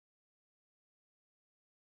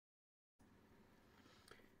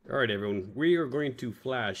Alright everyone, we are going to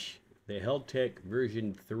flash the Heltec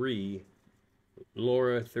version 3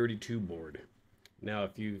 LoRa 32 board. Now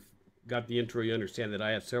if you've got the intro, you understand that I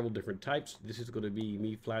have several different types. This is going to be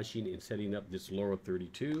me flashing and setting up this LoRa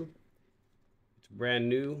 32. It's brand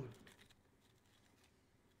new.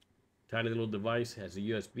 Tiny little device, has a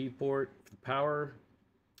USB port for power,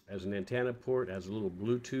 has an antenna port, has a little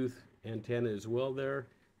Bluetooth antenna as well there,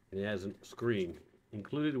 and it has a screen.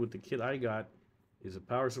 Included with the kit I got is a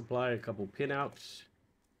power supply, a couple pinouts,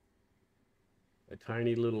 a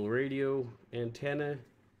tiny little radio antenna,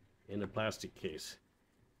 and a plastic case.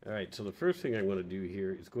 Alright, so the first thing I'm going to do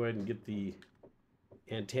here is go ahead and get the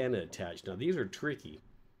antenna attached. Now these are tricky.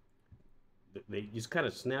 They just kind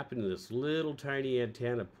of snap into this little tiny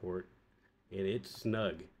antenna port and it's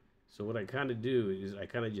snug. So what I kind of do is I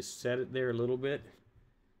kind of just set it there a little bit,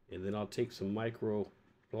 and then I'll take some micro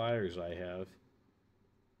pliers I have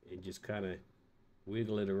and just kind of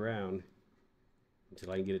wiggle it around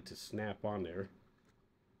until I can get it to snap on there,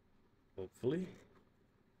 hopefully.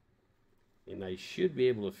 And I should be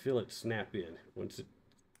able to feel it snap in once it,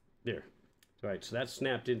 there. All right, so that's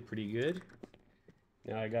snapped in pretty good.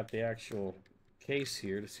 Now I got the actual case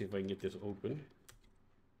here to see if I can get this open.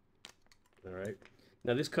 All right,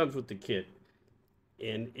 now this comes with the kit,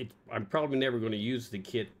 and I'm probably never going to use the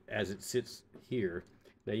kit as it sits here.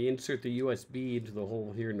 Now you insert the USB into the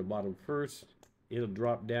hole here in the bottom first. It'll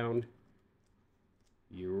drop down.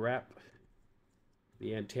 You wrap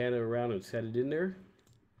the antenna around and set it in there,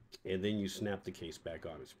 and then you snap the case back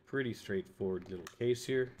on. It's pretty straightforward little case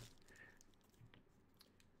here.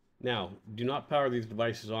 Now, do not power these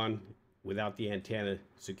devices on without the antenna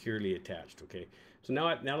securely attached, okay? So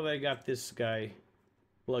now that I got this guy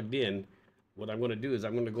plugged in, what I'm going to do is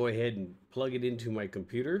I'm going to go ahead and plug it into my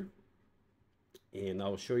computer, and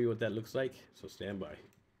I'll show you what that looks like, so stand by.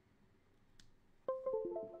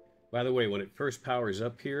 By the way, when it first powers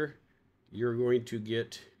up here, you're going to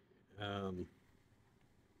get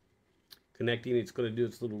connecting. It's going to do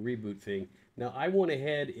its little reboot thing. Now I went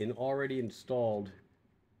ahead and already installed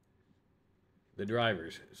the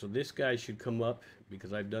drivers, so this guy should come up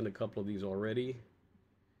because I've done a couple of these already,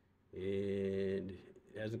 and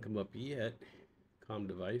it hasn't come up yet. COM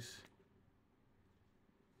device,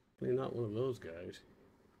 not one of those guys.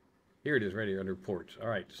 Here it is right here under ports. All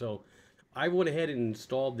right, so I went ahead and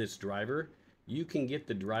installed this driver. You can get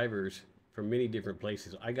the drivers from many different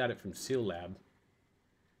places. I got it from Seal Lab,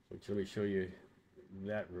 which let me show you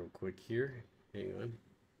that real quick here. Hang on.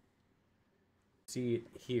 See it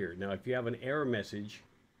here. Now if you have an error message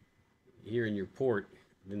here in your port,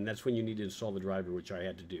 then that's when you need to install the driver, which I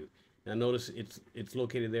had to do. Now notice it's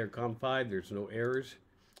located there, COM5, there's no errors.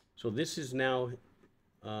 So this is now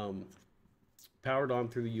powered on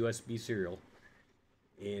through the USB serial,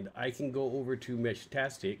 and I can go over to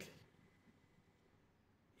Meshtastic,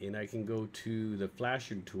 and I can go to the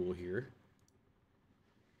flashing tool here.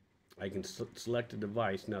 I can select a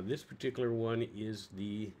device. Now this particular one is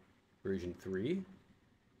the version 3.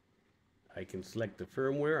 I can select the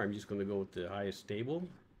firmware. I'm just going to go with the highest stable,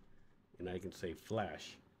 and I can say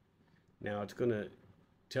flash. Now it's going to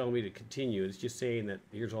tell me to continue. It's just saying that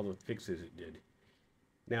here's all the fixes it did.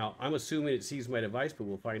 Now I'm assuming it sees my device, but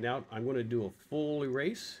we'll find out. I'm going to do a full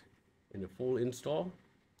erase and a full install.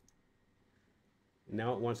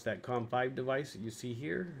 Now it wants that COM5 device that you see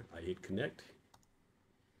here. I hit connect.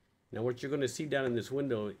 Now what you're going to see down in this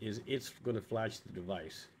window is it's going to flash the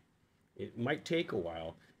device. It might take a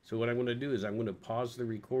while, so what I'm going to do is I'm going to pause the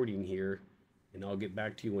recording here, and I'll get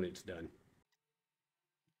back to you when it's done.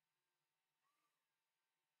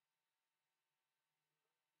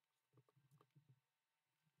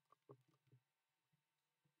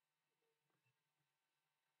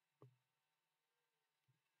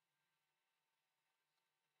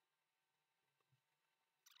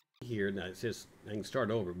 Here, now it says, I can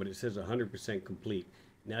start over, but it says 100% complete.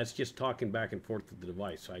 Now it's just talking back and forth with the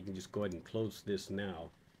device, so I can just go ahead and close this now.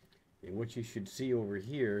 And what you should see over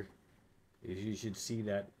here is you should see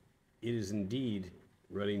that it is indeed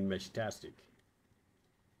running Meshtastic.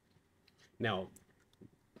 Now,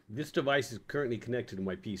 this device is currently connected to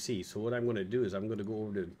my PC, so what I'm going to do is I'm going to go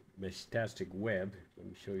over to Meshtastic Web. Let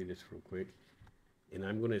me show you this real quick. And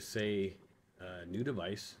I'm going to say new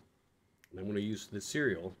device, and I'm going to use the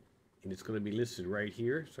serial, and it's going to be listed right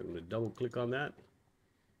here. So I'm going to double click on that,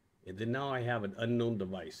 and then now I have an unknown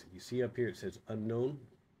device. You see up here it says unknown.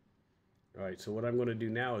 All right, so what I'm going to do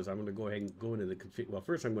now is I'm going to go ahead and go into the config. Well,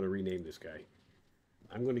 first I'm going to rename this guy.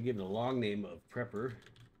 I'm going to give it a long name of Prepper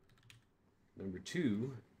number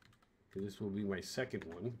 2, because this will be my second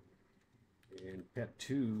one, and Pet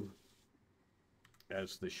 2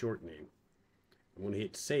 as the short name. I'm going to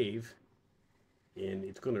hit save, and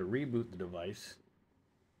it's going to reboot the device.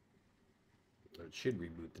 Or it should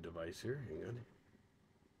reboot the device here. Hang on.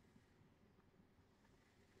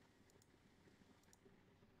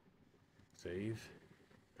 Save.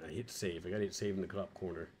 I hit save. I got to hit save in the top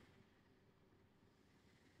corner.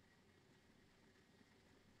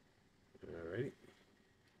 Alrighty.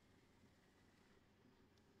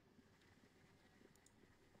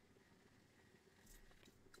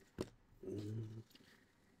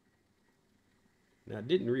 Now it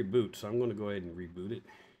didn't reboot, so I'm going to go ahead and reboot it.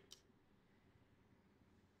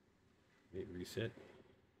 Hit reset.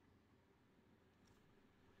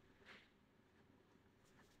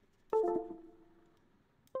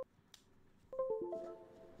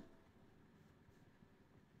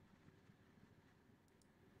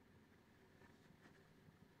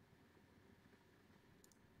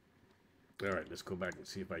 All right, let's go back and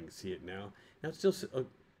see if I can see it now. Now it still,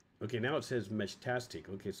 okay, now it says Meshtastic.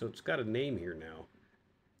 Okay, so it's got a name here now,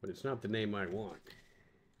 but it's not the name I want.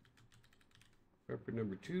 Prepper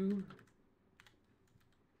number 2.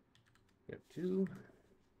 Step 2.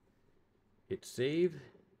 Hit save.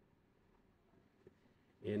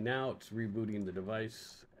 And now it's rebooting the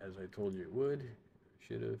device as I told you it would.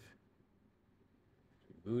 Should have.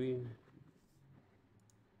 Rebooting.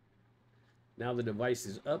 Now the device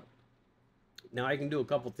is up. Now I can do a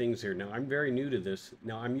couple things here. Now I'm very new to this.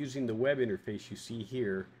 Now I'm using the web interface you see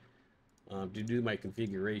here to do my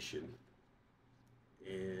configuration.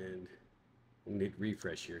 And I'm going to hit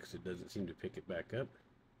refresh here because it doesn't seem to pick it back up.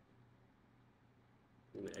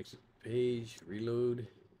 I'm going to exit the page, reload.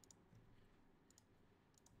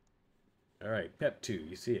 All right, PEP2,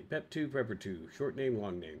 you see it. PEP2, Prepper2, short name,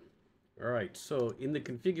 long name. All right, so in the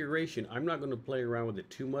configuration, I'm not going to play around with it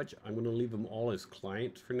too much. I'm going to leave them all as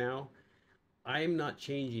clients for now. I am not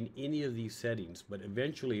changing any of these settings, but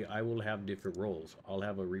eventually I will have different roles. I'll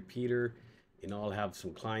have a repeater and I'll have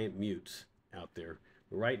some client mutes out there.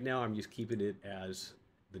 But right now I'm just keeping it as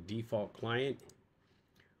the default client.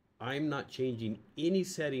 I'm not changing any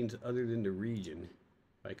settings other than the region,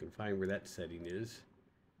 if I can find where that setting is,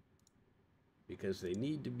 because they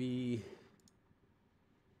need to be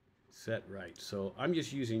set right. So I'm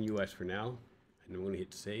just using US for now, and I'm going to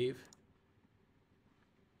hit save.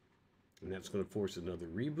 And that's going to force another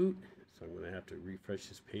reboot. So I'm going to have to refresh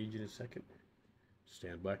this page in a second.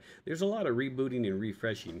 Stand by. There's a lot of rebooting and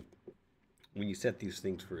refreshing when you set these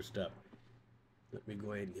things first up. Let me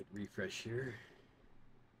go ahead and hit refresh here.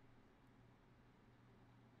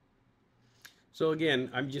 So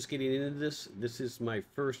again, I'm just getting into this. This is my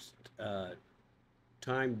first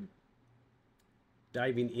time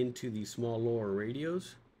diving into these small lower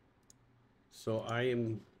radios. So I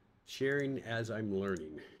am sharing as I'm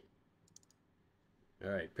learning. All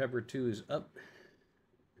right, Prepper 2 is up.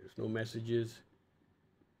 There's no messages.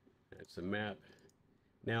 That's the map.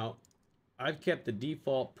 Now, I've kept the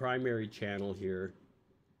default primary channel here,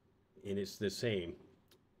 and it's the same.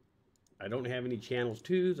 I don't have any channels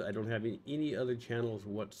 2s. I don't have any other channels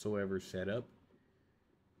whatsoever set up.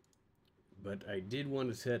 But I did want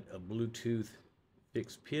to set a Bluetooth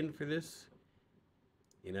fixed pin for this,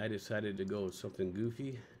 and I decided to go with something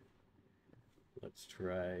goofy. Let's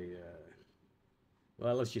try...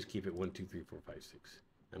 well, let's just keep it 1, 2, 3, 4, 5, 6.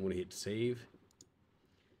 I'm going to hit save.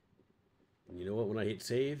 And you know what? When I hit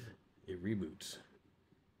save, it reboots.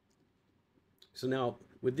 So now,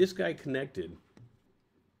 with this guy connected,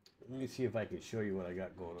 let me see if I can show you what I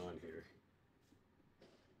got going on here.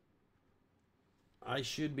 I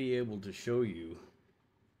should be able to show you.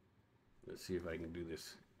 Let's see if I can do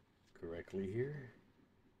this correctly here.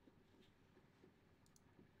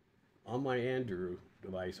 On my Android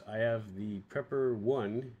device, I have the Prepper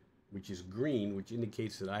 1, which is green, which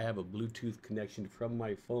indicates that I have a Bluetooth connection from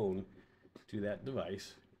my phone to that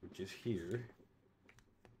device, which is here.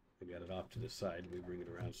 I got it off to the side. Let me bring it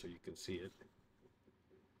around so you can see it.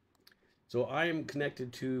 So I am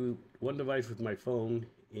connected to one device with my phone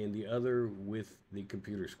and the other with the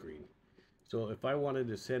computer screen. So if I wanted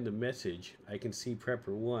to send a message, I can see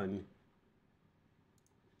Prepper 1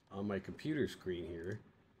 on my computer screen here.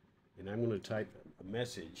 And I'm going to type a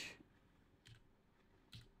message.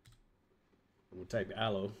 I'm going to type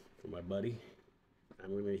 "allo" for my buddy.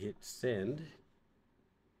 I'm going to hit send.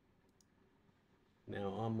 Now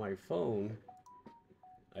on my phone,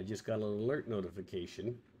 I just got an alert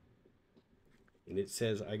notification. And it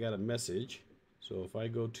says I got a message. So if I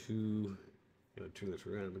go to, I'm going to turn this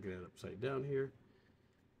around and look at it upside down here.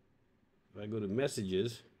 If I go to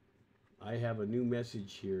messages, I have a new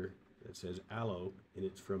message here that says "allo," and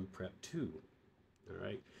it's from Prep2. All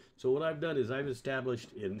right. So what I've done is I've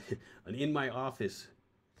established an in my office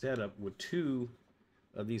setup with 2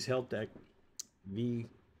 of these Heltec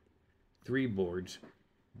V3 boards.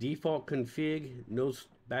 Default config, no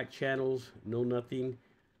back channels, no nothing.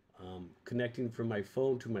 Connecting from my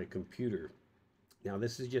phone to my computer. Now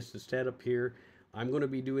this is just a setup here. I'm going to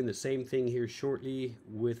be doing the same thing here shortly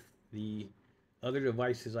with the other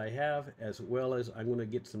devices I have, as well as I'm going to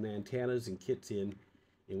get some antennas and kits in.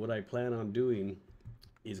 And what I plan on doing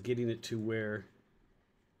is getting it to where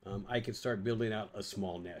I can start building out a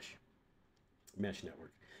small mesh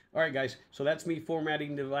network. All right, guys, so that's me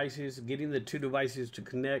formatting devices, getting the two devices to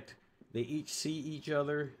connect. They each see each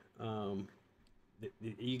other.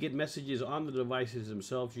 You get messages on the devices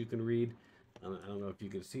themselves you can read. I don't know if you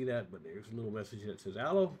can see that, but there's a little message that says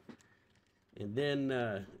 "Allo." And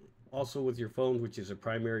then also with your phone, which is a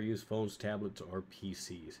primary use, phones, tablets, or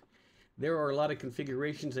PCs. There are a lot of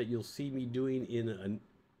configurations that you'll see me doing in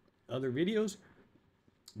other videos.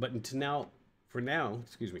 But for now,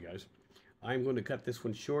 excuse me guys, I'm going to cut this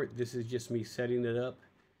one short. This is just me setting it up.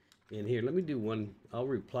 And here, let me do one. I'll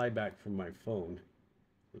reply back from my phone.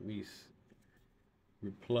 Let me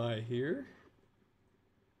reply here.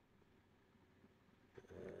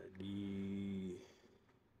 The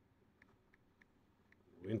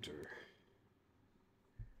winter.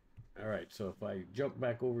 All right, so if I jump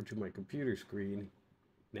back over to my computer screen,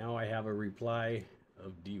 now I have a reply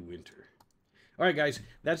of D Winter. All right, guys,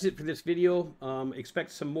 that's it for this video.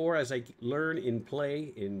 Expect some more as I learn and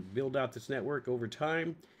play and build out this network over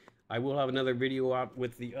time. I will have another video out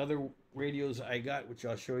with the other radios I got, which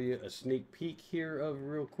I'll show you a sneak peek here of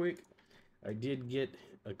real quick. I did get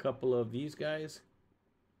a couple of these guys,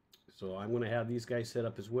 so I'm going to have these guys set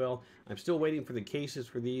up as well. I'm still waiting for the cases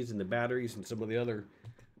for these and the batteries and some of the other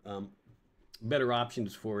better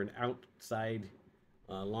options for an outside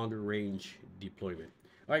longer range deployment.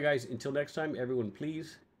 All right, guys, until next time, everyone,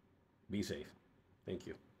 please be safe. Thank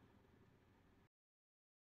you.